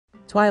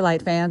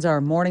Twilight fans are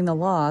mourning the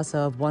loss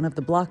of one of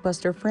the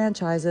blockbuster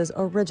franchise's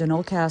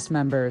original cast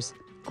members.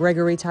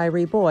 Gregory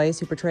Tyree Boyce,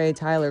 who portrayed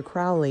Tyler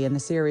Crowley in the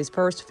series'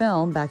 first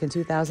film back in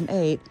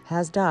 2008,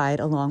 has died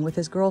along with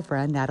his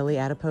girlfriend, Natalie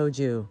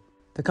Adipoggiu.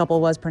 The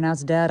couple was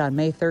pronounced dead on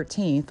May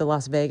 13th, the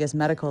Las Vegas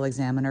medical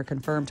examiner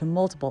confirmed to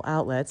multiple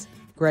outlets.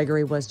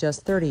 Gregory was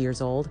just 30 years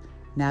old,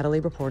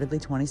 Natalie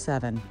reportedly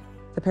 27.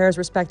 The pair's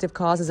respective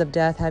causes of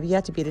death have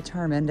yet to be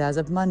determined as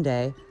of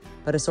Monday,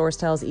 but a source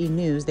tells E!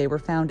 News they were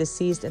found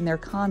deceased in their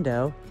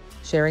condo,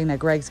 sharing that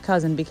Greg's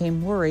cousin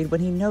became worried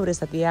when he noticed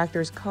that the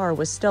actor's car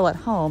was still at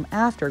home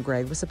after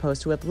Greg was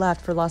supposed to have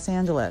left for Los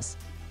Angeles.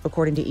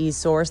 According to E!'s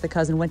source, the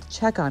cousin went to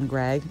check on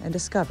Greg and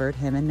discovered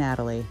him and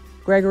Natalie.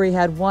 Gregory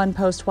had one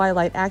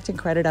post-Twilight acting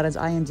credit on his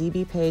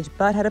IMDb page,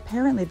 but had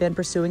apparently been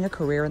pursuing a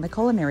career in the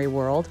culinary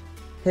world.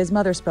 His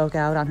mother spoke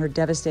out on her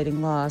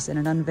devastating loss in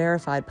an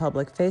unverified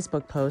public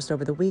Facebook post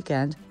over the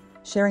weekend,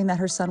 sharing that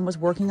her son was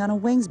working on a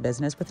wings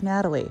business with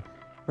Natalie,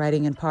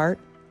 writing in part,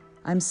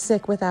 "I'm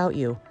sick without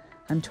you.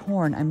 I'm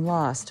torn, I'm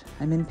lost,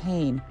 I'm in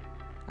pain.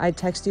 I'd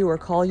text you or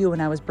call you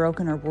when I was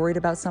broken or worried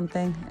about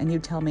something, and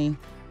you'd tell me,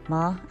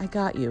 'Ma, I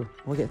got you.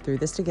 We'll get through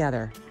this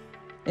together.'"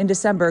 In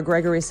December,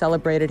 Gregory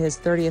celebrated his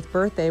 30th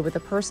birthday with a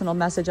personal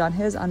message on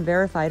his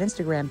unverified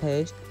Instagram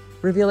page,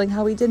 revealing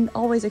how he didn't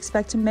always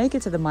expect to make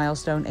it to the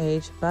milestone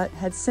age, but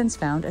had since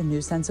found a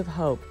new sense of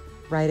hope,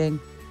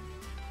 writing,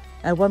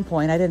 "At one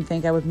point, I didn't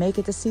think I would make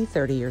it to see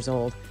 30 years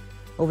old.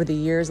 Over the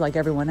years, like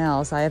everyone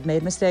else, I have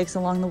made mistakes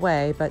along the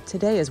way, but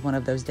today is one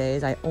of those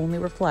days I only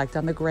reflect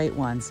on the great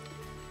ones.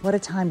 What a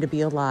time to be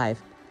alive.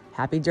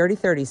 Happy Dirty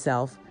 30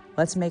 self.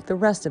 Let's make the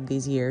rest of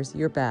these years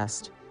your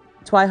best."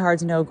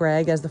 Twihards know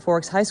Greg as the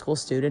Forks High School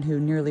student who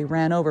nearly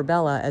ran over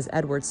Bella as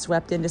Edward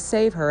swept in to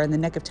save her in the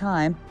nick of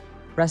time.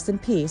 Rest in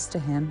peace to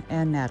him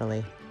and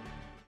Natalie.